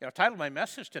Title of my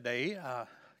message today,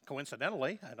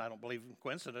 coincidentally, and I don't believe in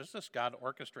coincidences, God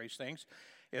orchestrates things,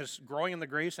 is growing in the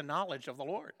grace and knowledge of the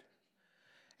Lord.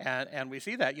 And we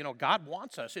see that, God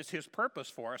wants us. It's His purpose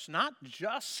for us, not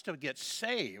just to get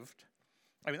saved.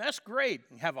 I mean, that's great,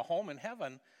 and have a home in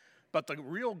heaven, but the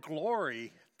real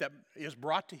glory that is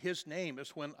brought to His name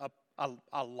is when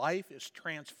a life is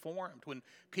transformed, when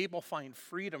people find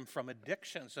freedom from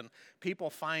addictions and people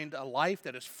find a life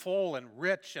that is full and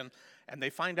rich, and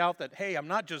they find out that, hey, I'm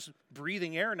not just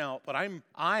breathing air now, but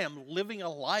I am living a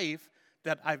life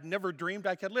that I've never dreamed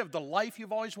I could live, the life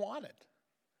you've always wanted.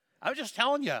 I was just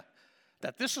telling you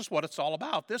that this is what it's all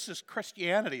about. This is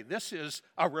Christianity. This is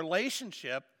a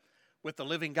relationship with the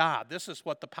living God. This is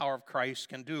what the power of Christ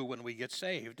can do when we get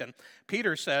saved. And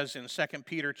Peter says in 2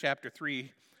 Peter chapter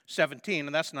 3:17,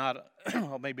 and that's not,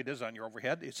 well, maybe it is on your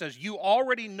overhead. It says, you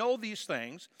already know these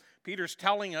things. Peter's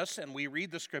telling us, and we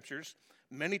read the scriptures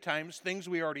many times, things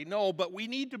we already know, but we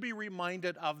need to be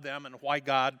reminded of them and why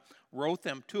God wrote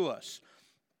them to us.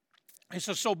 He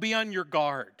says, so be on your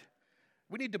guard.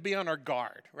 We need to be on our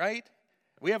guard, right?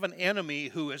 We have an enemy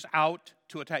who is out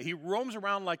to attack. He roams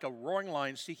around like a roaring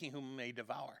lion seeking whom he may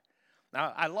devour.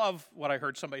 Now, I love what I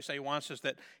heard somebody say once, is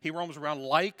that he roams around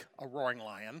like a roaring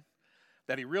lion,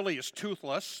 that he really is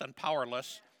toothless and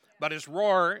powerless, but his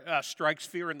roar strikes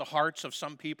fear in the hearts of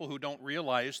some people who don't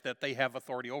realize that they have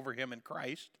authority over him in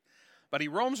Christ. But he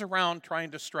roams around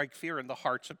trying to strike fear in the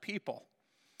hearts of people.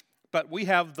 But we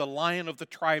have the Lion of the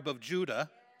tribe of Judah,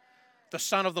 the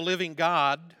Son of the living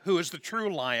God, who is the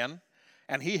true lion,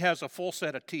 and he has a full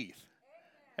set of teeth.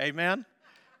 Amen?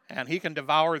 And he can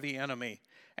devour the enemy.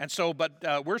 And so, but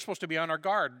we're supposed to be on our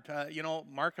guard.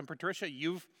 Mark and Patricia,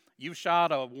 you've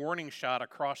shot a warning shot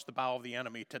across the bow of the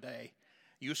enemy today.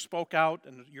 You spoke out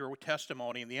in your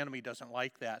testimony, and the enemy doesn't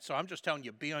like that. So I'm just telling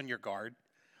you, be on your guard.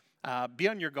 Be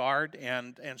on your guard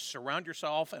and surround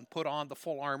yourself and put on the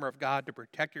full armor of God to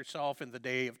protect yourself in the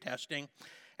day of testing,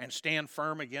 and stand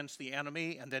firm against the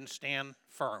enemy, and then stand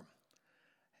firm.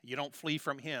 You don't flee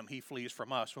from him. He flees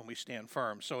from us when we stand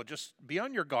firm. So just be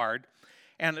on your guard.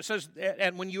 And it says,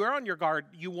 and when you are on your guard,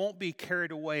 you won't be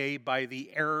carried away by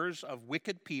the errors of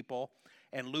wicked people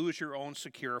and lose your own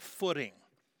secure footing.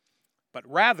 But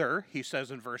rather, he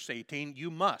says in verse 18, you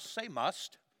must. Say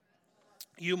must.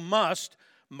 You must.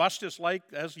 Must is like,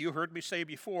 as you heard me say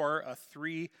before,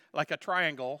 like a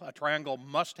triangle. A triangle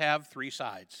must have three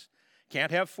sides.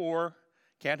 Can't have four,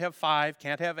 can't have five,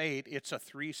 can't have eight. It's a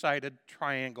three-sided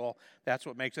triangle. That's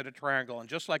what makes it a triangle. And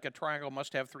just like a triangle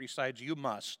must have three sides, you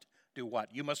must do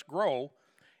what? You must grow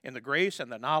in the grace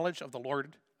and the knowledge of the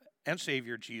Lord and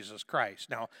Savior Jesus Christ.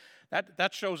 Now,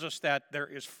 that shows us that there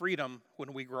is freedom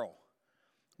when we grow.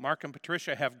 Mark and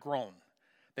Patricia have grown.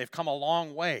 They've come a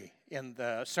long way in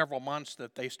the several months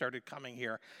that they started coming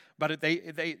here. But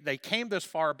they came this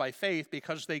far by faith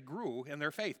because they grew in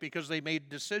their faith, because they made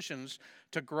decisions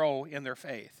to grow in their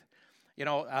faith.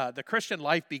 The Christian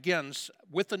life begins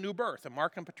with the new birth, and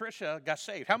Mark and Patricia got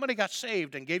saved. How many got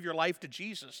saved and gave your life to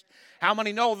Jesus? How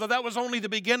many know that was only the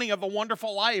beginning of a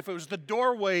wonderful life? It was the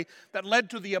doorway that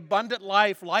led to the abundant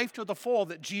life, life to the full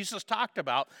that Jesus talked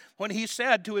about when he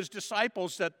said to his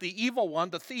disciples that the evil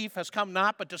one, the thief, has come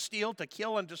not but to steal, to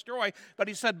kill, and destroy. But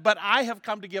he said, but I have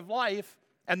come to give life,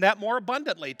 and that more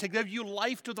abundantly, to give you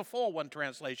life to the full, one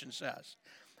translation says.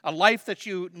 A life that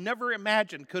you never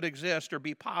imagined could exist or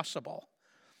be possible.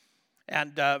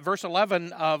 And verse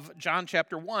 11 of John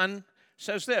chapter 1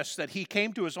 says this, that he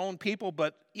came to his own people,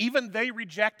 but even they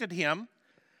rejected him.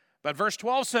 But verse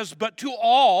 12 says, but to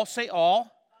all, say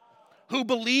all, who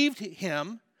believed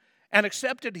him and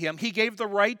accepted him, he gave the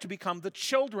right to become the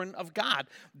children of God.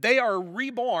 They are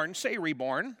reborn, say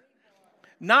reborn,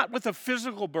 not with a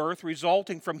physical birth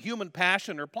resulting from human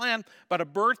passion or plan, but a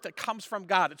birth that comes from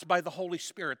God. It's by the Holy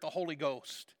Spirit, the Holy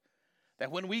Ghost.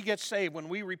 That when we get saved, when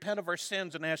we repent of our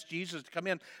sins and ask Jesus to come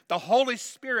in, the Holy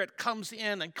Spirit comes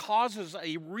in and causes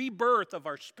a rebirth of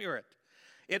our spirit.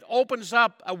 It opens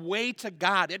up a way to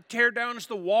God. It tears down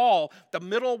the wall, the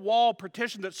middle wall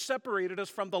partition that separated us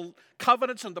from the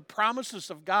covenants and the promises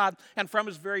of God and from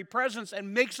His very presence,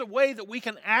 and makes a way that we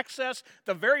can access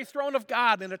the very throne of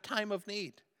God in a time of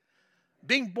need.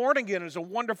 Being born again is a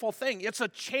wonderful thing. It's a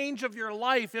change of your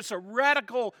life. It's a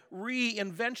radical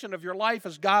reinvention of your life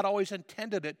as God always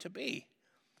intended it to be.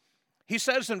 He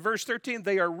says in verse 13,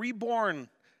 they are reborn,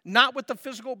 not with the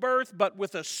physical birth, but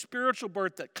with a spiritual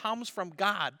birth that comes from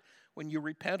God when you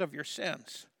repent of your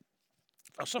sins.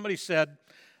 Now, somebody said,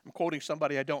 I'm quoting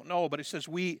somebody I don't know, but it says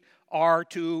we are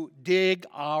to dig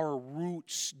our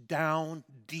roots down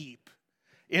deep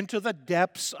into the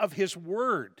depths of His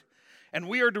Word. And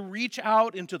we are to reach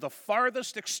out into the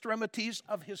farthest extremities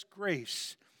of his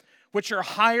grace, which are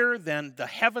higher than the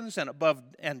heavens and above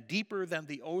and deeper than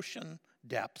the ocean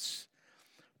depths.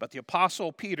 But the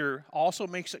Apostle Peter also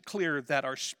makes it clear that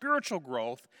our spiritual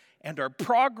growth and our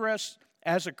progress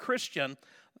as a Christian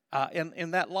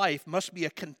in that life must be a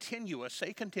continuous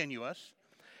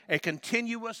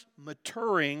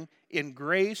maturing in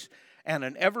grace and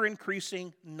an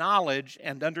ever-increasing knowledge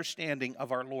and understanding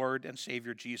of our Lord and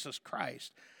Savior Jesus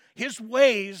Christ. His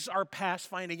ways are past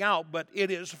finding out, but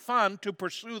it is fun to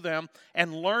pursue them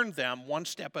and learn them one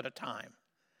step at a time.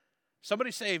 Somebody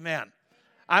say amen.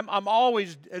 I'm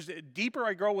always, as deeper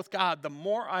I grow with God, the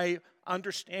more I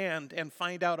understand and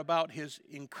find out about his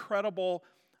incredible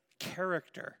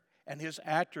character and his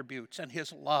attributes, and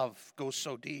his love goes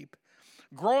so deep.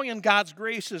 Growing in God's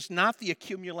grace is not the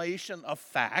accumulation of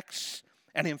facts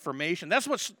and information.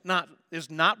 That's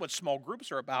not what small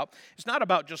groups are about. It's not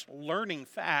about just learning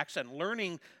facts and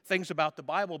learning things about the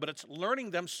Bible, but it's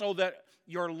learning them so that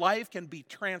your life can be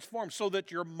transformed, so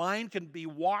that your mind can be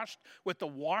washed with the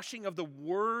washing of the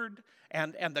Word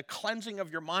and the cleansing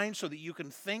of your mind, so that you can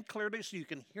think clearly, so you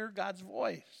can hear God's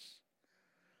voice.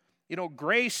 You know,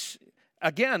 grace,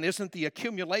 again, isn't the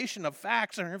accumulation of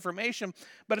facts or information,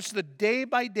 but it's the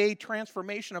day-by-day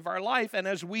transformation of our life. And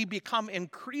as we become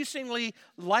increasingly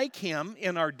like him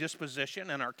in our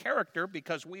disposition and our character,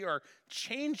 because we are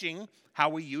changing how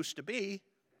we used to be,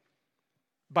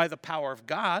 by the power of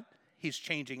God, he's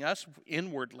changing us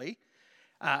inwardly.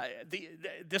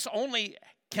 This only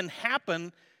can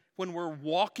happen when we're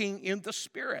walking in the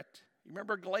Spirit. You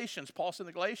remember Galatians, Paul said in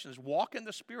the Galatians, walk in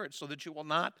the Spirit so that you will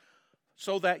not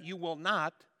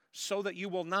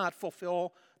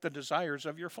fulfill the desires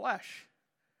of your flesh.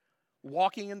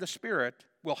 Walking in the Spirit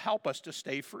will help us to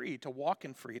stay free, to walk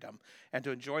in freedom, and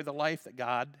to enjoy the life that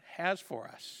God has for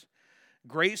us.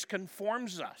 Grace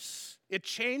conforms us. It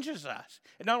changes us.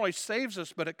 It not only saves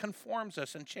us, but it conforms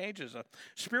us and changes us.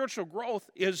 Spiritual growth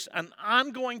is an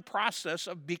ongoing process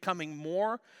of becoming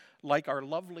more like our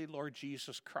lovely Lord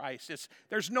Jesus Christ.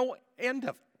 There's no end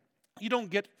of it. You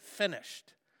don't get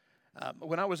finished.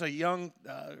 When I was a young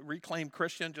reclaimed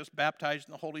Christian, just baptized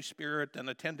in the Holy Spirit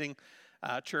and attending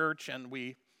church, and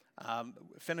we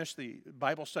finished the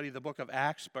Bible study of the book of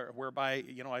Acts, whereby,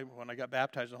 when I got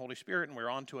baptized in the Holy Spirit and we were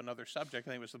on to another subject,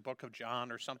 I think it was the book of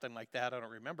John or something like that, I don't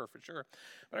remember for sure.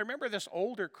 But I remember this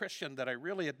older Christian that I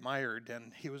really admired,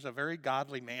 and he was a very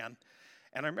godly man.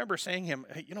 And I remember saying to him,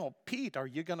 hey, Pete, are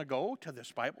you going to go to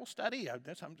this Bible study?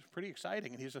 That's pretty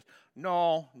exciting. And he says,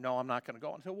 no, I'm not going to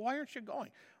go. And I said, why aren't you going?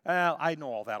 Well, I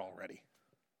know all that already.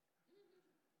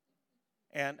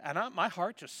 And my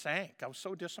heart just sank. I was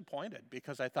so disappointed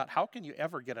because I thought, how can you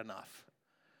ever get enough?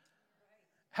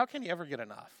 How can you ever get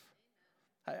enough?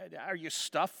 Are you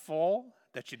stuffed full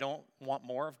that you don't want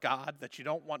more of God, that you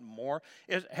don't want more?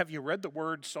 Have you read the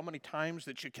Word so many times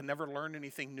that you can never learn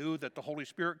anything new, that the Holy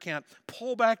Spirit can't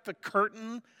pull back the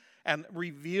curtain and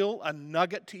reveal a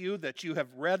nugget to you that you have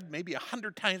read maybe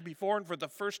 100 times before, and for the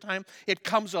first time it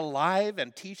comes alive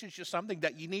and teaches you something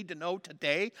that you need to know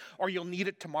today, or you'll need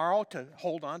it tomorrow to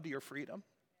hold on to your freedom?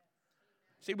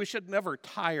 See, we should never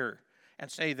tire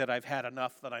and say that I've had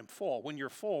enough, that I'm full. When you're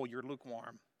full, you're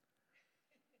lukewarm.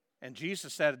 And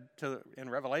Jesus said in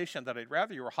Revelation that I'd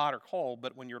rather you were hot or cold,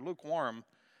 but when you're lukewarm,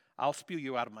 I'll spew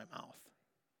you out of my mouth.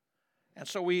 And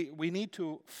so we need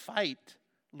to fight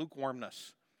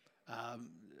lukewarmness.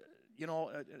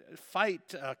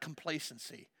 Fight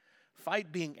complacency.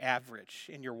 Fight being average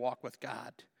in your walk with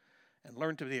God. And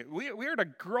learn to be. We are to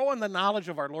grow in the knowledge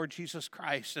of our Lord Jesus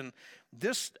Christ. And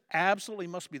this absolutely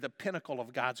must be the pinnacle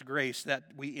of God's grace, that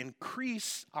we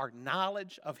increase our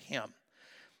knowledge of him.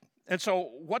 And so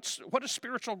what is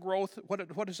spiritual growth?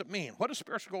 What does it mean? What does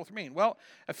spiritual growth mean? Well,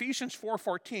 Ephesians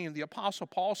 4:14, the Apostle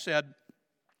Paul said,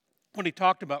 when he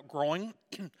talked about growing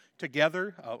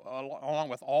together along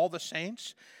with all the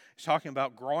saints, he's talking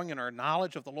about growing in our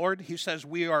knowledge of the Lord. He says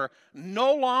we are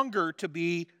no longer to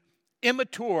be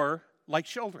immature like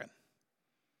children.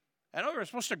 I know we're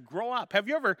supposed to grow up. Have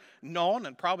you ever known,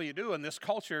 and probably you do in this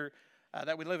culture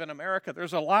that we live in America,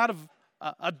 there's a lot of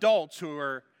adults who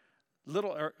are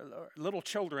little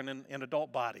children in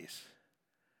adult bodies.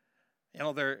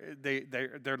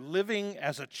 They're living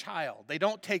as a child. They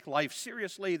don't take life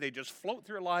seriously. They just float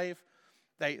through life.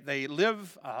 They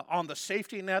live on the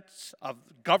safety nets of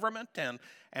government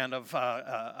and of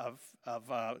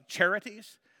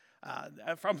charities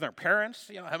from their parents.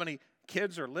 How many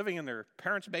kids are living in their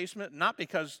parents' basement, not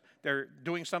because they're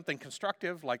doing something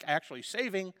constructive like actually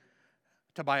saving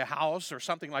to buy a house or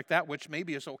something like that, which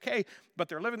maybe is okay, but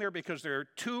they're living there because they're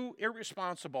too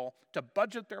irresponsible to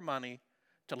budget their money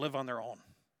to live on their own.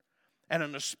 And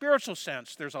in a spiritual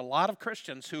sense, there's a lot of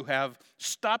Christians who have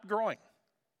stopped growing.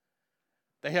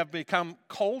 They have become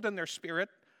cold in their spirit,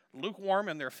 lukewarm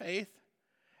in their faith,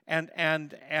 and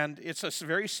it's a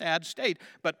very sad state.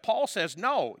 But Paul says,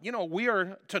 no, we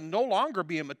are to no longer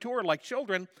be immature like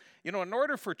children. In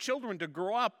order for children to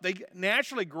grow up, they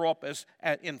naturally grow up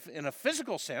in a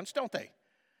physical sense, don't they?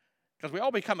 Because we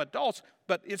all become adults,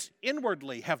 but it's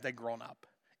inwardly have they grown up.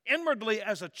 Inwardly,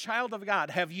 as a child of God,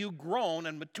 have you grown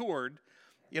and matured,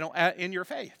 in your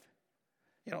faith?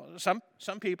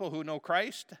 Some people who know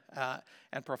Christ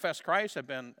and profess Christ have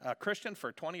been a Christian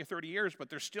for 20 or 30 years, but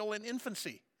they're still in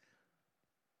infancy.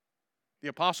 The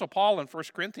Apostle Paul in 1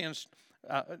 Corinthians,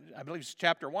 I believe it's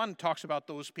chapter 1, talks about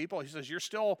those people. He says, you're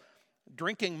still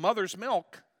drinking mother's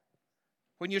milk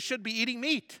when you should be eating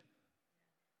meat.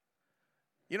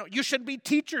 You should be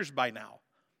teachers by now.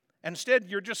 Instead,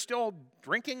 you're just still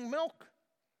drinking milk.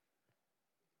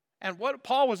 And what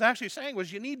Paul was actually saying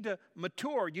was you need to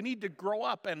mature, you need to grow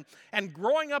up. And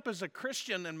growing up as a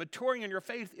Christian and maturing in your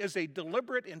faith is a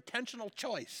deliberate, intentional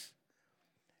choice.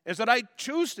 Is that I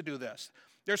choose to do this.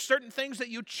 There's certain things that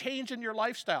you change in your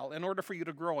lifestyle in order for you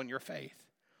to grow in your faith.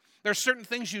 There's certain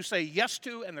things you say yes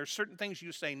to, and there's certain things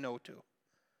you say no to.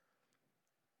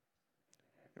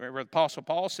 Remember, the Apostle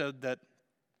Paul said that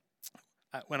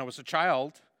when I was a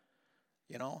child,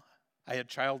 I had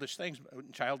childish things,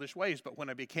 childish ways, but when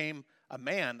I became a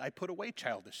man, I put away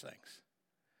childish things.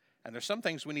 And there's some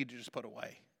things we need to just put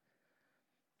away.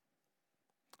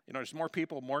 There's more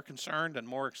people more concerned and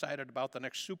more excited about the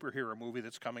next superhero movie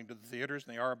that's coming to the theaters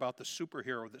than they are about the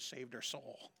superhero that saved their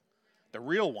soul. The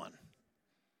real one.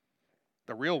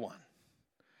 The real one.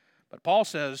 But Paul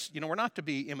says, we're not to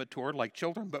be immature like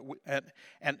children, but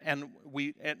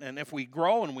if we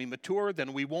grow and we mature,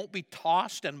 then we won't be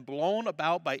tossed and blown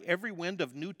about by every wind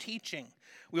of new teaching.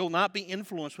 We will not be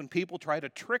influenced when people try to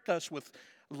trick us with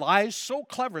lies so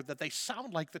clever that they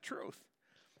sound like the truth.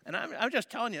 And I'm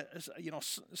just telling you,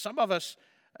 some of us,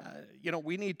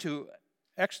 we need to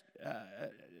extract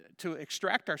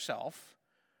ourselves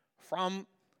from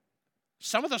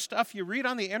some of the stuff you read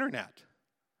on the internet.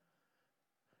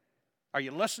 Are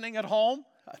you listening at home?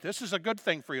 This is a good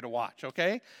thing for you to watch,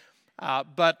 okay?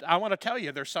 But I want to tell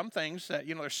you, there's some things that,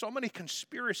 there's so many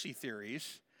conspiracy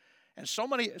theories and so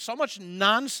much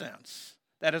nonsense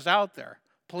that is out there,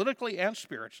 politically and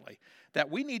spiritually, that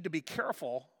we need to be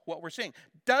careful what we're seeing.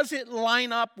 Does it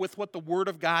line up with what the Word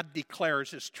of God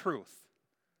declares is truth?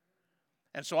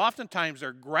 And so oftentimes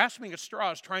they're grasping at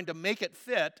straws, trying to make it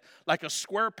fit like a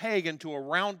square peg into a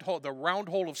round hole, the round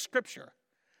hole of Scripture.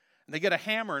 And they get a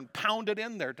hammer and pound it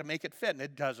in there to make it fit, and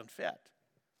it doesn't fit.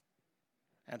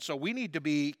 And so we need to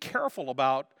be careful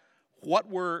about what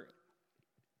we're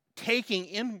taking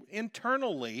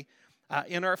internally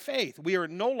in our faith. We are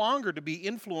no longer to be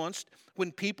influenced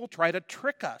when people try to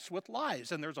trick us with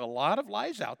lies. And there's a lot of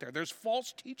lies out there. There's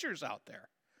false teachers out there.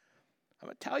 I'm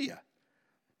going to tell you,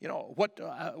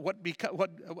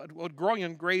 what growing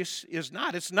in grace is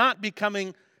not. It's not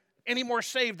becoming any more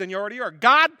saved than you already are.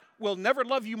 God will never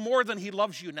love you more than He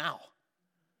loves you now.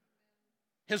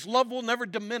 His love will never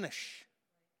diminish.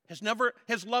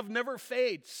 His love never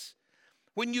fades.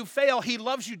 When you fail, He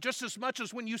loves you just as much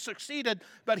as when you succeeded,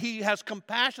 but He has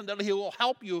compassion that He will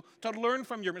help you to learn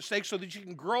from your mistakes so that you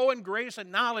can grow in grace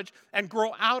and knowledge and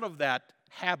grow out of that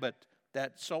habit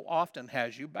that so often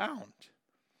has you bound.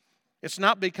 It's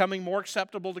not becoming more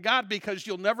acceptable to God, because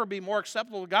you'll never be more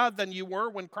acceptable to God than you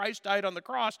were when Christ died on the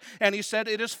cross and He said,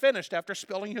 "It is finished," after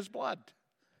spilling His blood.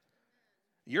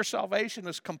 Your salvation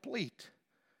is complete.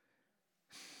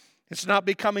 It's not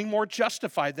becoming more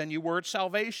justified than you were at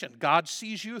salvation. God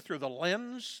sees you through the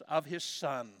lens of His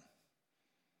Son.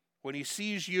 When He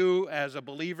sees you as a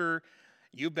believer,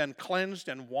 you've been cleansed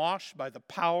and washed by the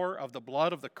power of the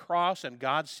blood of the cross, and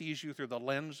God sees you through the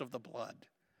lens of the blood.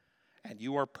 And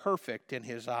you are perfect in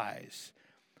His eyes.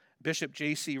 Bishop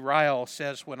J.C. Ryle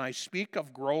says, "When I speak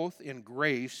of growth in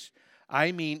grace,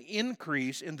 I mean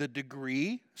increase in the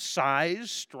degree,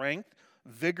 size, strength,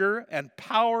 vigor, and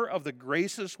power of the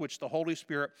graces which the Holy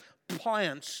Spirit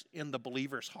plants in the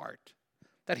believer's heart."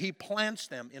 That He plants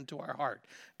them into our heart.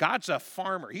 God's a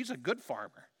farmer. He's a good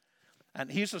farmer. And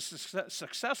He's a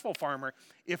successful farmer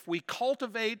if we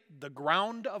cultivate the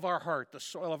ground of our heart, the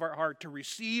soil of our heart, to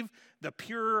receive the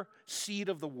pure seed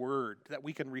of the Word, that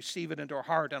we can receive it into our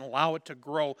heart and allow it to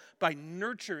grow by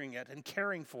nurturing it and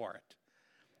caring for it,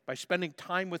 by spending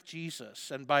time with Jesus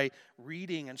and by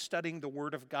reading and studying the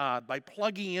Word of God, by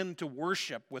plugging into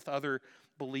worship with other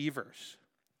believers.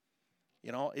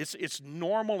 It's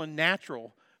normal and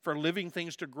natural for living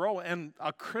things to grow, and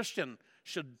a Christian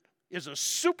is a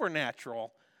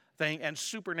supernatural thing, and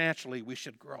supernaturally we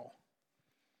should grow.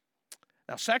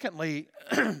 Now, secondly,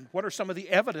 what are some of the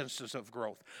evidences of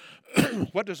growth?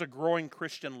 What does a growing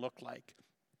Christian look like?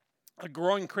 A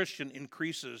growing Christian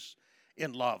increases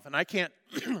in love. And I can't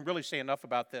really say enough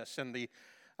about this. In the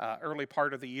early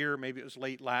part of the year, maybe it was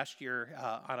late last year,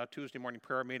 on a Tuesday morning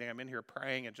prayer meeting, I'm in here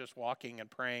praying and just walking and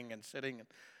praying and sitting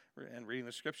and reading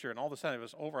the scripture. And all of a sudden it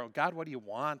was over. God, what do you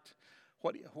want?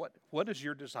 What is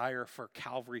your desire for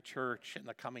Calvary Church in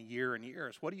the coming year and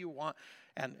years? What do you want?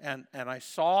 And I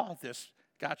saw this.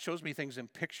 God shows me things in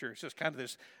pictures, just kind of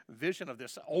this vision of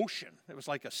this ocean. It was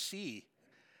like a sea.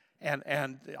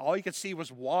 And all you could see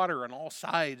was water on all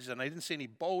sides, and I didn't see any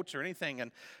boats or anything.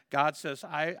 And God says,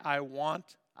 I want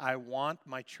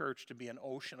my church to be an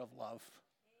ocean of love.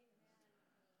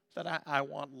 That I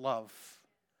want love.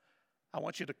 I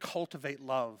want you to cultivate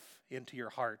love into your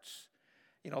hearts.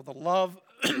 You know, the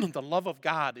love of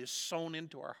God is sown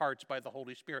into our hearts by the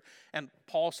Holy Spirit. And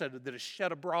Paul said that it's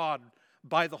shed abroad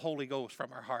by the Holy Ghost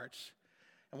from our hearts.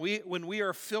 And when we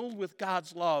are filled with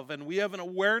God's love and we have an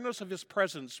awareness of His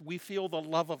presence, we feel the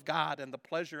love of God and the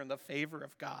pleasure and the favor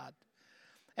of God.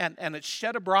 And it's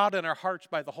shed abroad in our hearts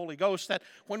by the Holy Ghost, that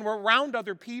when we're around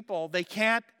other people, they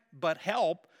can't but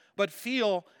help, but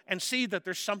feel and see that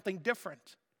there's something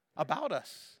different about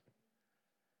us.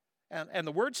 And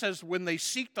the Word says, when they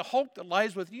seek the hope that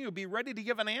lies within you, be ready to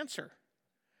give an answer.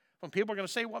 When people are going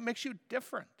to say, what makes you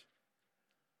different?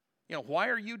 You know, why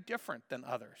are you different than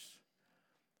others?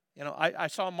 You know, I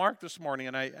saw Mark this morning,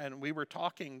 and we were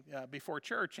talking before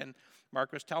church, and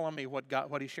Mark was telling me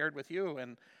what he shared with you,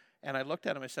 and I looked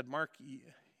at him. I said, Mark,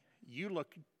 you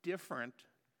look different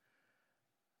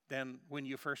than when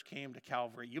you first came to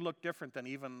Calvary. You look different than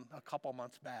even a couple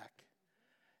months back.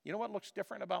 You know what looks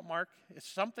different about Mark? It's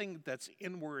something that's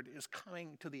inward is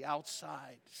coming to the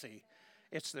outside. See,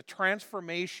 it's the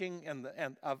transformation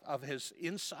of his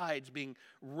insides being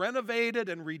renovated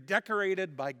and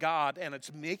redecorated by God, and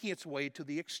it's making its way to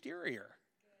the exterior.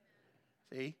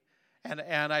 See,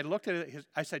 and I looked at it.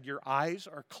 I said, "Your eyes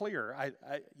are clear."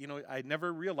 I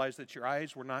never realized that your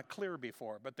eyes were not clear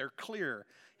before, but they're clear.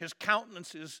 His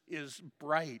countenance is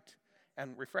bright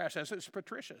and refreshed. As it's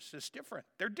Patricia's, it's different.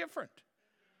 They're different.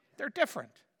 They're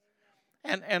different.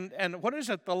 And what is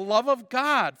it? The love of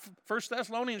God. 1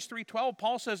 Thessalonians 3:12,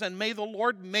 Paul says, and may the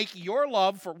Lord make your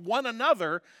love for one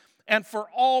another and for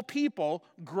all people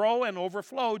grow and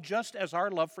overflow, just as our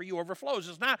love for you overflows.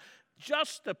 It's not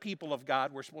just the people of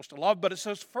God we're supposed to love, but it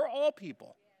says for all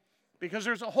people. Because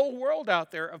there's a whole world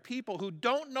out there of people who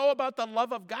don't know about the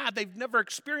love of God. They've never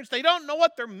experienced. They don't know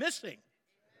what they're missing.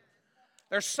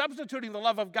 They're substituting the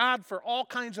love of God for all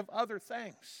kinds of other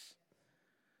things.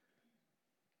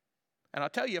 And I'll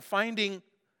tell you, finding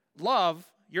love,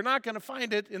 you're not going to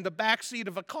find it in the back seat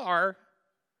of a car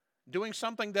doing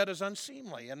something that is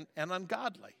unseemly and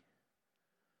ungodly.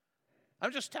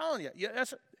 I'm just telling you,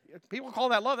 people call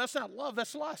that love. That's not love,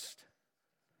 that's lust.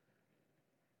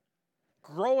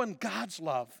 Grow in God's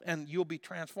love and you'll be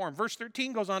transformed. Verse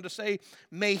 13 goes on to say,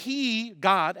 may He,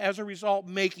 God, as a result,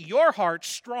 make your heart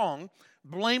strong,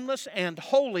 blameless and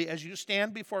holy as you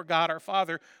stand before God our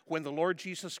Father when the Lord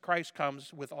Jesus Christ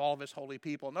comes with all of His holy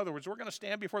people. In other words, we're going to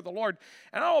stand before the Lord.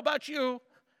 And I don't know about you,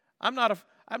 I'm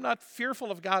not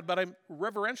fearful of God, but I'm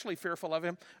reverentially fearful of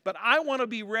Him. But I want to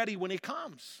be ready when He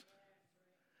comes.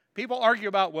 People argue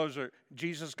about, was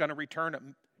Jesus going to return at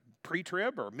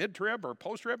pre-trib or mid-trib or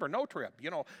post-trib or no trib? You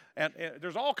know, and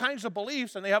there's all kinds of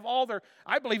beliefs, and they have all their,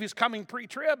 I believe He's coming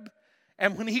pre-trib.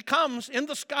 And when He comes in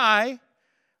the sky,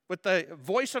 with the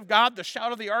voice of God, the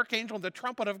shout of the archangel, and the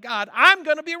trumpet of God, I'm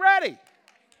going to be ready.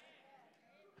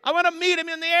 I want to meet Him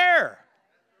in the air.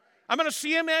 I'm going to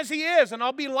see Him as He is, and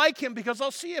I'll be like Him because I'll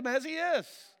see Him as He is.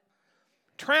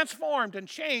 Transformed and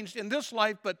changed in this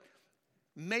life, but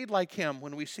made like Him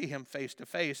when we see Him face to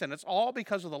face. And it's all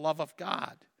because of the love of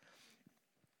God.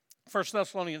 1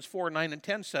 Thessalonians 4:9 and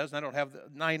 10 says, and I don't have the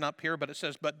 9 up here, but it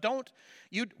says,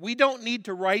 we don't need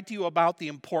to write to you about the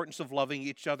importance of loving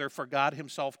each other, for God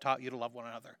Himself taught you to love one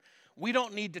another. We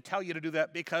don't need to tell you to do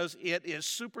that because it is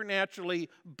supernaturally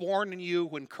born in you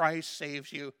when Christ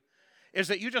saves you. Is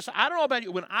that I don't know about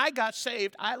you, when I got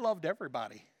saved, I loved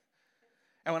everybody.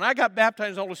 And when I got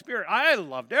baptized in the Holy Spirit, I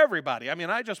loved everybody. I mean,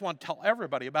 I just want to tell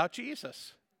everybody about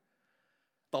Jesus.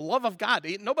 The love of God.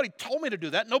 Nobody told me to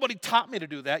do that. Nobody taught me to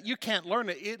do that. You can't learn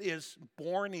it. It is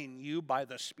born in you by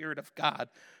the Spirit of God,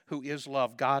 who is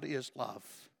love. God is love.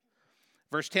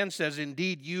 Verse 10 says,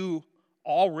 indeed, you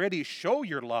already show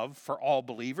your love for all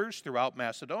believers throughout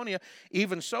Macedonia.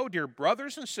 Even so, dear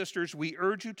brothers and sisters, we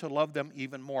urge you to love them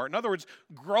even more. In other words,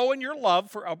 grow in your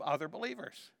love for other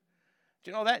believers.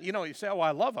 Do you know that? You say, oh,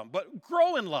 I love them. But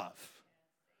grow in love.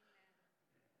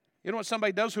 You know what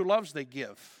somebody does who loves? They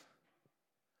give.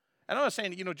 And I'm not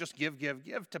saying, just give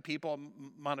to people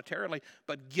monetarily,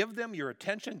 but give them your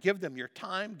attention, give them your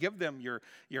time, give them your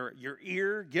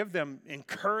ear, give them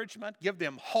encouragement, give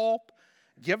them hope,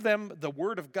 give them the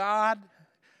Word of God.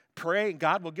 Pray, and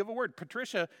God will give a word.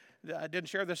 Patricia, I didn't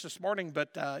share this morning,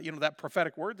 but that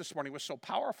prophetic word this morning was so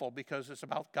powerful because it's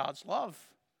about God's love,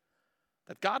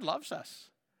 that God loves us.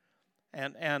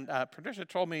 And Patricia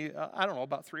told me, I don't know,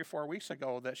 about 3 or 4 weeks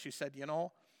ago that she said,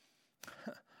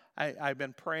 I've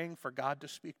been praying for God to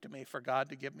speak to me, for God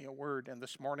to give me a word. And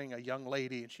this morning, a young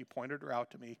lady, and she pointed her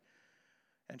out to me,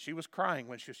 and she was crying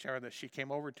when she was sharing this. She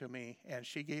came over to me, and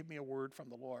she gave me a word from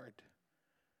the Lord.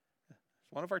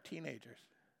 It's one of our teenagers.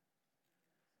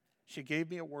 She gave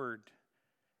me a word.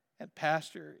 And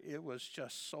Pastor, it was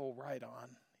just so right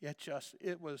on.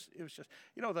 It was just,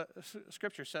 the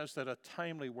scripture says that a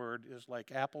timely word is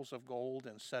like apples of gold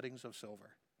and settings of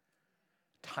silver.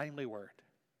 Timely word.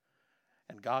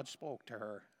 And God spoke to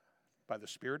her by the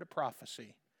spirit of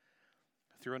prophecy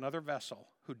through another vessel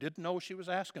who didn't know she was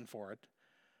asking for it,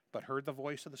 but heard the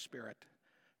voice of the Spirit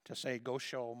to say, go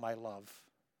show my love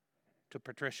to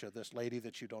Patricia, this lady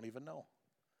that you don't even know.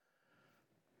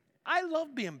 I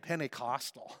love being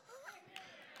Pentecostal.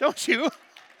 Don't you?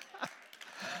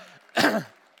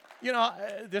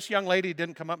 This young lady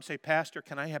didn't come up and say, Pastor,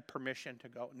 can I have permission to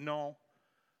go? No.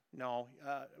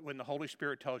 When the Holy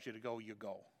Spirit tells you to go, you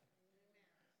go.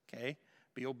 Okay?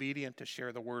 Be obedient to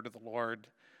share the word of the Lord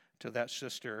to that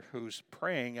sister who's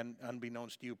praying, and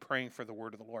unbeknownst to you, praying for the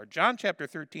word of the Lord. John chapter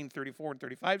 13, 34 and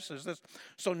 35 says this,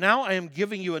 so now I am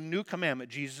giving you a new commandment.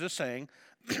 Jesus is saying,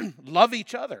 love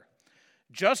each other.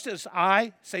 Just as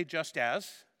I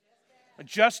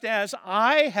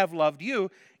have loved you,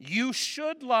 you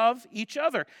should love each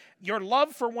other. Your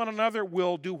love for one another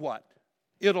will do what?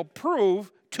 It'll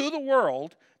prove to the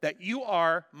world that you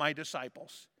are my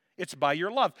disciples. It's by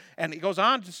your love. And he goes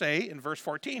on to say in verse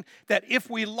 14 that if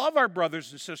we love our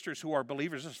brothers and sisters who are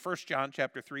believers, this is 1 John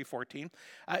chapter 3, 14.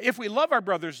 If we love our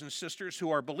brothers and sisters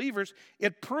who are believers,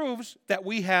 it proves that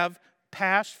we have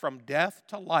passed from death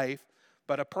to life,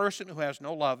 but a person who has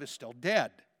no love is still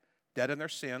dead in their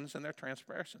sins and their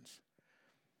transgressions.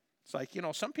 It's like,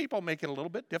 some people make it a little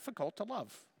bit difficult to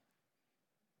love.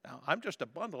 Now, I'm just a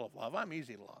bundle of love. I'm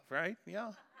easy to love, right?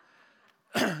 Yeah.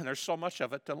 And there's so much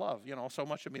of it to love, so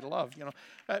much of me to love,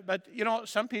 But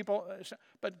some people,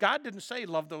 but God didn't say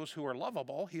love those who are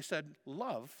lovable. He said,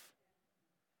 love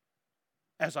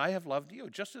as I have loved you,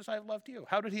 just as I have loved you.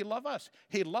 How did he love us?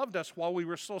 He loved us while we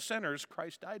were still sinners.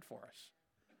 Christ died for us.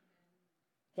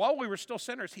 While we were still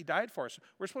sinners, he died for us.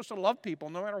 We're supposed to love people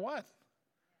no matter what.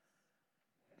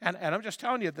 And I'm just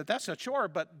telling you that that's a chore,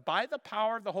 but by the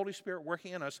power of the Holy Spirit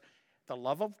working in us, the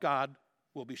love of God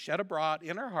will be shed abroad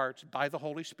in our hearts by the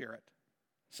Holy Spirit.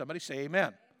 Somebody say amen.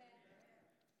 Amen.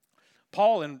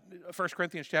 Paul in 1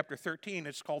 Corinthians chapter 13,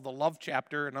 it's called the love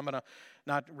chapter, and I'm going to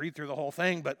not read through the whole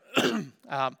thing, but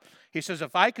he says,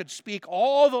 if I could speak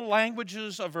all the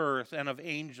languages of earth and of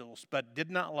angels, but did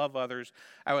not love others,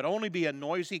 I would only be a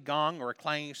noisy gong or a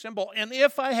clanging cymbal. And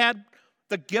if I had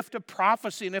the gift of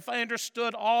prophecy, and if I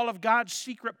understood all of God's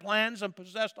secret plans and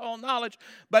possessed all knowledge,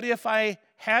 but if I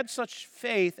had such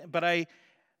faith,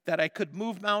 that I could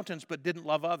move mountains but didn't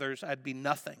love others, I'd be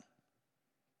nothing.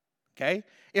 Okay?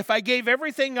 If I gave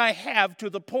everything I have to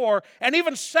the poor and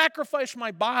even sacrificed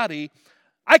my body,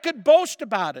 I could boast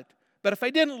about it. But if I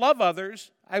didn't love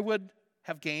others, I would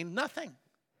have gained nothing.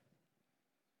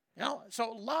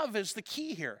 So love is the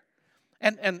key here.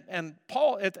 And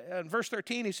Paul, in verse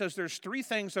 13, he says there's 3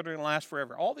 things that are going to last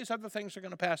forever. All these other things are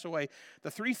going to pass away.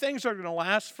 The 3 things that are going to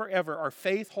last forever are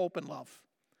faith, hope, and love.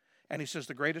 And he says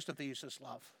the greatest of these is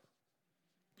love.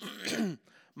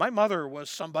 My mother was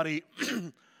somebody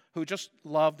who just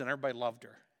loved, and everybody loved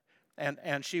her.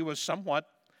 And she was somewhat,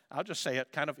 I'll just say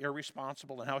it, kind of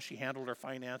irresponsible in how she handled her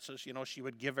finances. She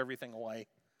would give everything away.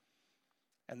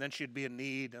 And then she'd be in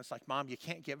need, and it's like, Mom, you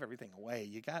can't give everything away.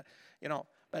 You got,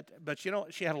 but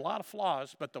she had a lot of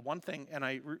flaws, but the one thing, and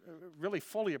I really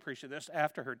fully appreciate this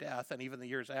after her death, and even the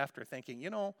years after, thinking,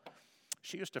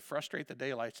 she used to frustrate the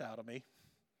daylights out of me.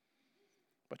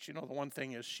 But the one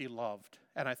thing is she loved.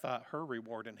 And I thought her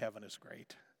reward in heaven is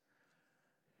great.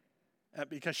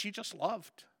 Because she just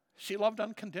loved. She loved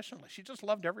unconditionally. She just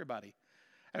loved everybody.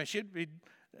 I mean, she'd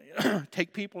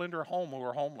take people into her home who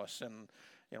were homeless and,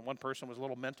 one person was a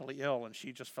little mentally ill, and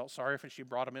she just felt sorry for him. She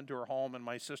brought him into her home, and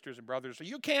my sisters and brothers said,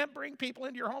 you can't bring people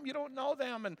into your home. You don't know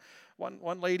them. And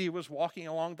one lady was walking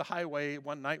along the highway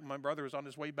one night when my brother was on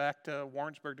his way back to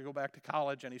Warrensburg to go back to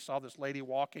college, and he saw this lady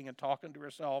walking and talking to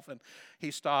herself, and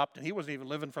he stopped, and he wasn't even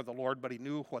living for the Lord, but he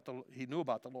knew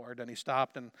about the Lord, and he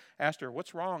stopped and asked her,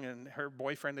 what's wrong? And her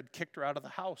boyfriend had kicked her out of the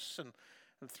house and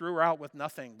threw her out with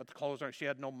nothing but the clothes on. She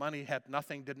had no money, had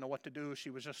nothing, didn't know what to do.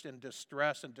 She was just in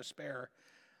distress and despair.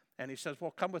 And he says, well,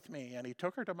 come with me. And he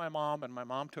took her to my mom, and my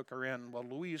mom took her in. Well,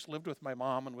 Louise lived with my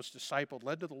mom and was discipled,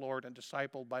 led to the Lord and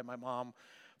discipled by my mom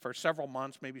for several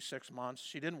months, maybe 6 months.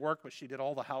 She didn't work, but she did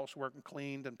all the housework and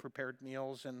cleaned and prepared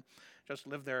meals and just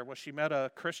lived there. Well, she met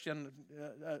a Christian,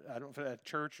 I don't know, at a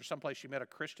church or someplace. She met a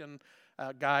Christian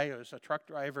guy who was a truck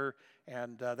driver,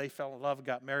 and they fell in love,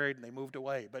 got married, and they moved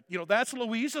away. But, that's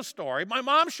Louisa's story. My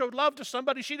mom showed love to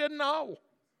somebody she didn't know.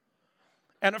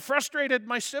 And it frustrated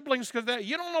my siblings because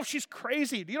you don't know if she's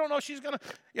crazy. You don't know if she's going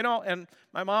to, And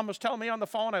my mom was telling me on the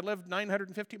phone, I lived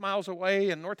 950 miles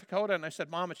away in North Dakota, and I said,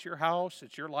 Mom, it's your house,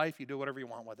 it's your life, you do whatever you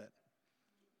want with it.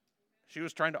 She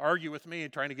was trying to argue with me,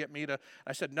 trying to get me to,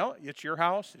 I said, no, it's your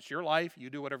house, it's your life, you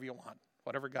do whatever you want,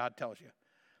 whatever God tells you.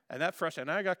 And that frustrated.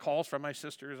 And I got calls from my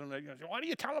sisters, and they go, why do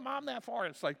you tell Mom that for?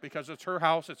 It's like, because it's her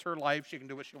house, it's her life, she can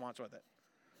do what she wants with it.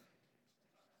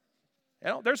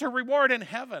 There's a reward in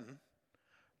heaven.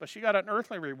 But she got an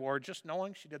earthly reward just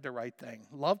knowing she did the right thing.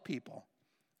 Love people.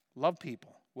 Love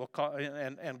people.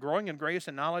 And growing in grace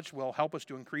and knowledge will help us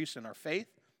to increase in our faith.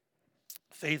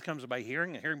 Faith comes by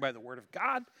hearing, and hearing by the word of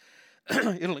God.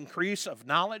 It'll increase of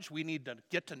knowledge. We need to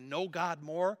get to know God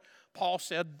more. Paul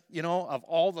said, of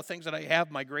all the things that I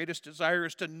have, my greatest desire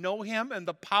is to know him and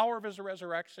the power of his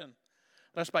resurrection,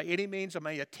 lest by any means I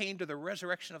may attain to the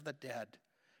resurrection of the dead.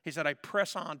 He said, I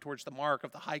press on towards the mark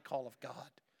of the high call of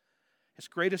God. His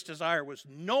greatest desire was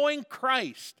knowing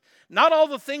Christ. Not all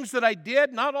the things that I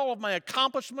did, not all of my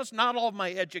accomplishments, not all of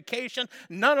my education,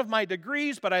 none of my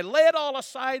degrees, but I lay it all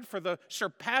aside for the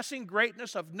surpassing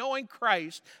greatness of knowing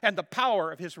Christ and the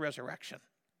power of his resurrection.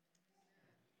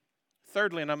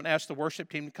 Thirdly, and I'm going to ask the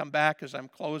worship team to come back as I'm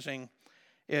closing,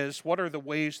 is what are the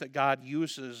ways that God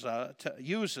uses,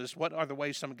 what are the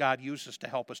ways some God uses to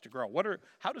help us to grow?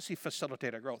 How does he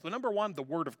facilitate our growth? Well, number one, the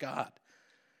Word of God.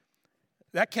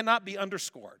 That cannot be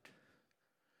underscored.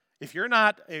 If you're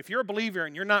a believer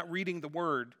and you're not reading the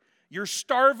Word, you're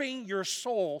starving your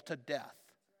soul to death.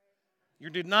 You're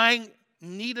denying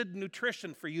needed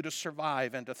nutrition for you to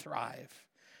survive and to thrive.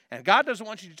 And God doesn't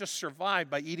want you to just survive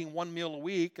by eating one meal a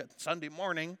week on Sunday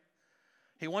morning.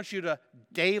 He wants you to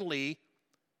daily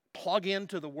plug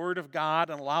into the Word of God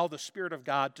and allow the Spirit of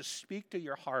God to speak to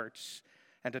your hearts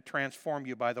and to transform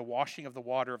you by the washing of the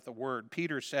water of the Word.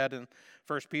 Peter said in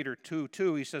 1 Peter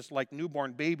 2:2, he says, like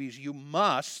newborn babies, you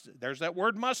must, there's that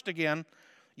word must again,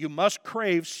 you must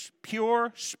crave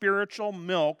pure spiritual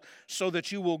milk so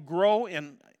that you will grow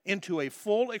into a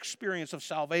full experience of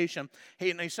salvation.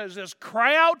 And he says this,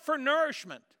 cry out for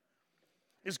nourishment.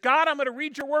 Is God, I'm going to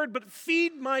read your Word, but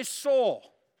feed my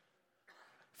soul.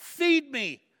 Feed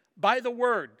me by the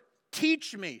Word.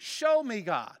 Teach me. Show me,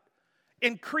 God.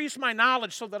 Increase my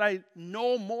knowledge so that I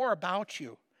know more about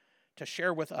you to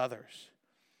share with others.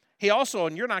 He also,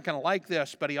 and you're not going to like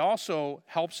this, but he also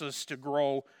helps us to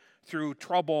grow through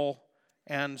trouble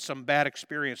and some bad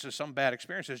experiences.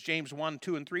 James 1,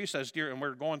 2, and 3 says, and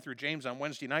we're going through James on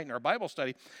Wednesday night in our Bible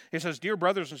study. It says, dear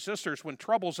brothers and sisters, when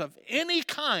troubles of any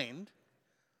kind,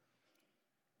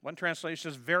 one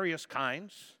translation says various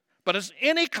kinds, but as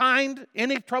any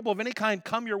trouble of any kind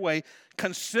come your way,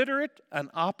 consider it an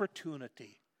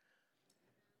opportunity.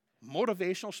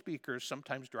 Motivational speakers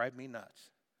sometimes drive me nuts.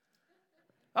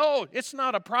 Oh, it's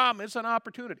not a problem, it's an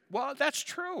opportunity. Well, that's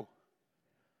true.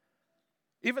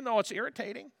 Even though it's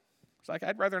irritating. It's like,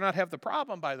 I'd rather not have the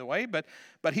problem, by the way. But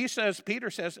Peter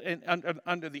says,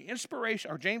 under the inspiration,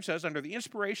 or James says, under the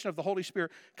inspiration of the Holy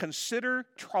Spirit, consider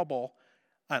trouble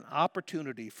an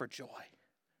opportunity for joy.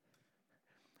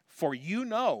 For we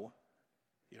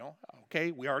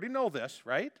already know this,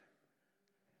 right?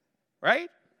 Right?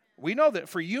 We know that,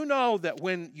 for you know that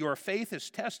when your faith is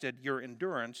tested, your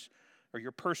endurance or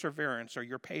your perseverance or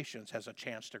your patience has a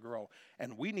chance to grow.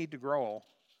 And we need to grow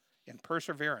in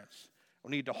perseverance.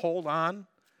 We need to hold on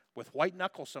with white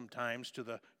knuckles sometimes to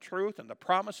the truth and the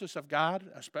promises of God,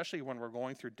 especially when we're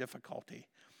going through difficulty.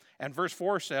 And verse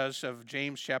 4 says, of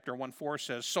James chapter 1:4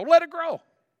 says, so let it grow.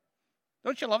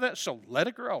 Don't you love that? So let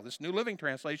it grow. This New Living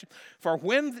Translation. For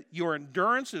when your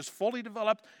endurance is fully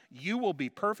developed, you will be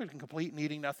perfect and complete,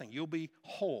 needing nothing. You'll be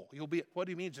whole. What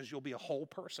he means is you'll be a whole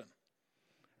person.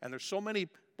 And there's so many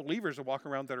believers that walk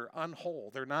around that are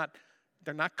unwhole. They're not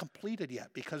they're not completed yet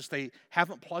because they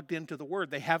haven't plugged into the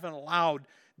Word. They haven't allowed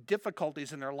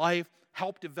difficulties in their life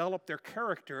help develop their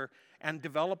character and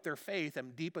develop their faith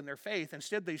and deepen their faith.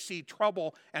 Instead, they see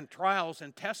trouble and trials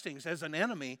and testings as an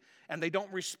enemy, and they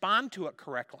don't respond to it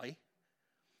correctly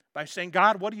by saying,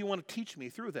 God, what do you want to teach me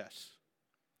through this?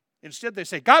 Instead, they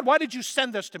say, God, why did you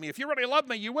send this to me? If you really loved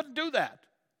me, you wouldn't do that.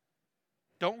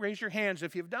 Don't raise your hands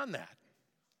if you've done that.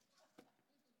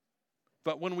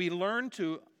 But when we learn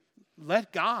to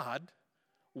let God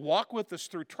walk with us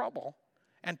through trouble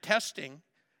and testing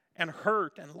and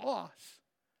hurt and loss,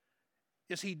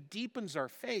 is He deepens our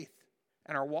faith,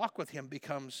 and our walk with Him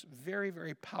becomes very,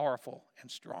 very powerful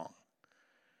and strong.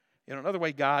 You know, another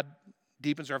way God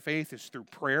deepens our faith is through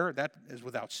prayer. That is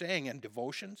without saying, and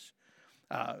devotions.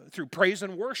 Through praise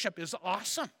and worship is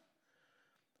awesome.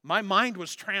 My mind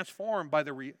was transformed by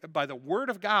the Word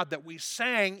of God that we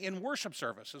sang in worship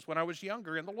services when I was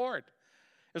younger in the Lord.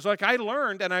 It's like I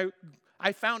learned and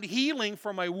I found healing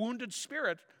for my wounded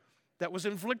spirit that was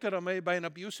inflicted on me by an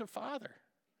abusive father.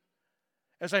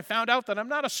 As I found out that I'm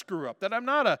not a screw-up, that I'm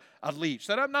not a leech,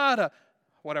 that I'm not a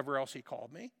whatever else he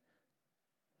called me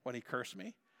when he cursed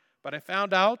me. But I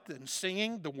found out in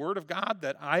singing the Word of God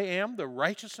that I am the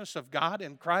righteousness of God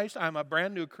in Christ. I'm a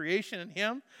brand new creation in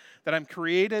Him, that I'm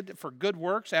created for good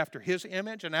works after His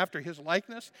image and after His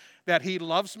likeness, that He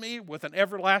loves me with an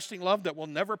everlasting love that will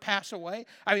never pass away.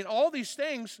 I mean, all these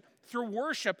things through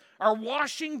worship are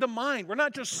washing the mind. We're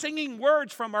not just singing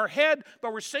words from our head,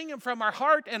 but we're singing from our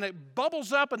heart, and it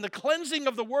bubbles up, and the cleansing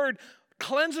of the Word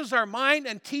cleanses our mind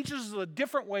and teaches us a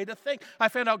different way to think. I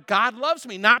found out God loves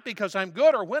me, not because I'm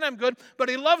good or when I'm good, but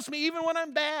He loves me even when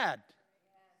I'm bad.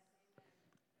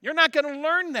 You're not going to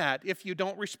learn that if you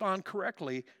don't respond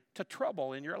correctly to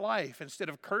trouble in your life. Instead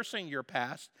of cursing your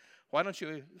past, why don't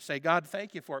you say, God,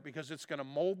 thank you for it, because it's going to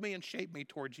mold me and shape me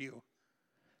towards you.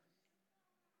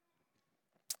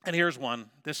 And here's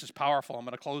one. This is powerful. I'm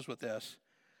going to close with this.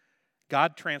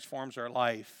 God transforms our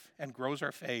life and grows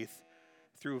our faith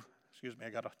through, excuse me, I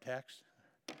got a text.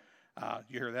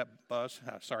 You hear that buzz?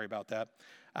 Sorry about that.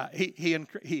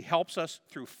 He helps us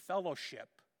through fellowship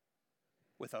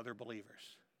with other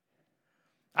believers.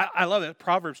 I love it.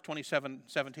 Proverbs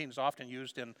 27:17 is often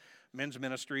used in men's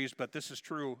ministries, but this is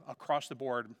true across the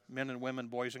board, men and women,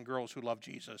 boys and girls who love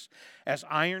Jesus. As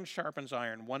iron sharpens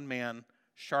iron, one man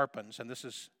sharpens, and this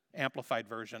is amplified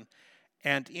version,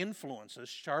 and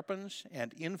sharpens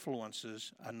and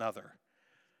influences another.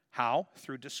 How?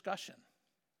 Through discussion.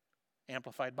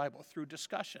 Amplified Bible, through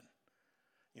discussion.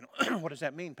 You know, what does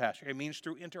that mean, Pastor? It means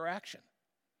through interaction.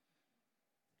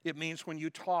 It means when you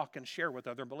talk and share with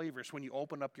other believers, when you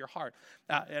open up your heart.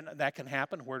 And that can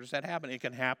happen. Where does that happen? It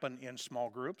can happen in small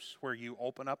groups where you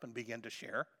open up and begin to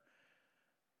share,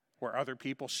 where other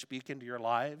people speak into your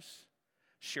lives,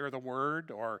 share the word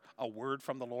or a word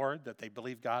from the Lord that they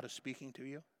believe God is speaking to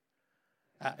you.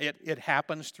 It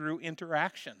happens through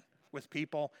interaction with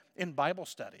people in Bible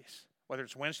studies, whether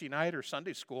it's Wednesday night or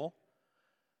Sunday school.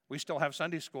 We still have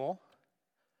Sunday school.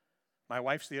 My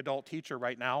wife's the adult teacher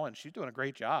right now, and she's doing a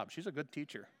great job. She's a good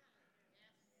teacher.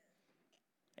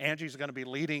 Angie's going to be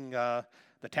leading the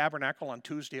tabernacle on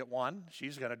Tuesday at 1.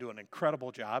 She's going to do an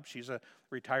incredible job. She's a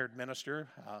retired minister,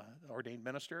 ordained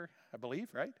minister, I believe,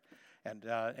 right?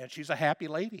 And she's a happy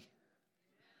lady.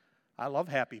 I love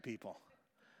happy people.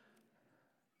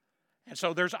 And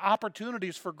so there's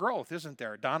opportunities for growth, isn't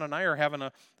there? Don and I are having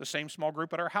the same small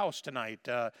group at our house tonight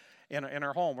in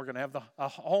our home. We're going to have a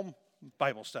home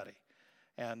Bible study.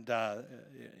 And,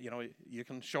 you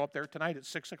can show up there tonight at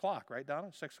 6 o'clock, right, Donna?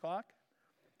 6 o'clock?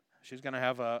 She's going to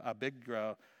have a big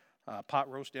pot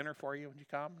roast dinner for you when you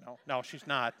come? No, she's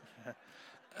not.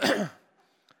 I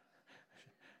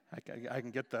can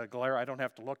get the glare. I don't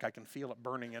have to look. I can feel it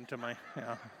burning into my...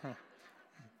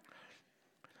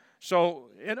 So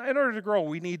in order to grow,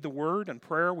 we need the Word and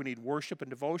prayer. We need worship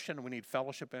and devotion. And we need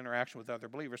fellowship and interaction with other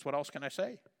believers. What else can I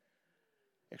say?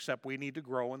 Except we need to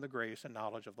grow in the grace and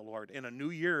knowledge of the Lord. In a new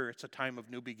year, it's a time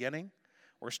of new beginning.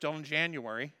 We're still in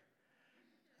January.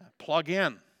 Plug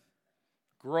in.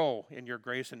 Grow in your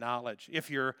grace and knowledge. If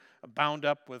you're bound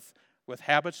up with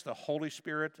habits, the Holy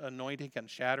Spirit anointing can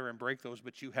shatter and break those,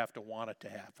 but you have to want it to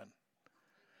happen.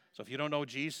 So if you don't know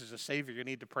Jesus as Savior, you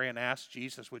need to pray and ask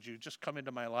Jesus, would you just come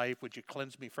into my life? Would you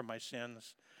cleanse me from my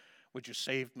sins? Would you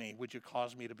save me? Would you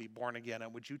cause me to be born again?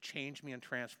 And would you change me and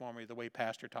transform me the way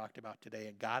Pastor talked about today?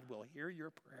 And God will hear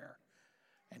your prayer,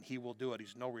 and He will do it.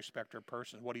 He's no respecter of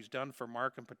persons. What He's done for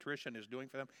Mark and Patricia and is doing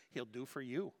for them, He'll do for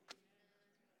you.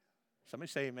 Somebody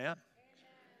say amen.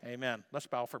 Amen. Let's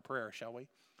bow for prayer, shall we?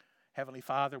 Heavenly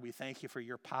Father, we thank you for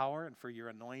your power and for your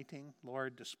anointing,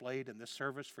 Lord, displayed in this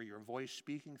service, for your voice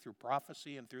speaking through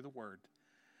prophecy and through the word,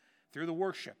 through the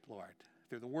worship, Lord,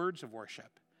 through the words of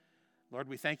worship. Lord,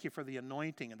 we thank you for the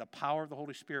anointing and the power of the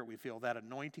Holy Spirit. We feel that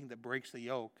anointing that breaks the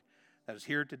yoke that is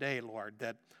here today, Lord,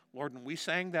 that, Lord, when we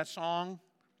sang that song,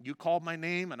 you called my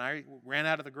name and I ran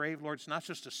out of the grave, Lord, it's not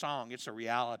just a song, it's a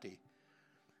reality.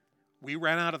 We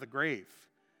ran out of the grave.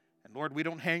 And Lord, we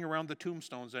don't hang around the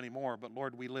tombstones anymore, but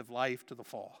Lord, we live life to the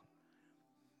full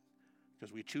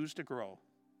because we choose to grow.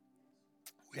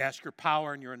 We ask your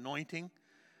power and your anointing,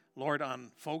 Lord,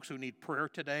 on folks who need prayer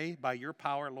today. By your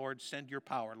power, Lord, send your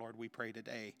power, Lord, we pray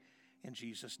today in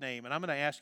Jesus' name. And I'm going to ask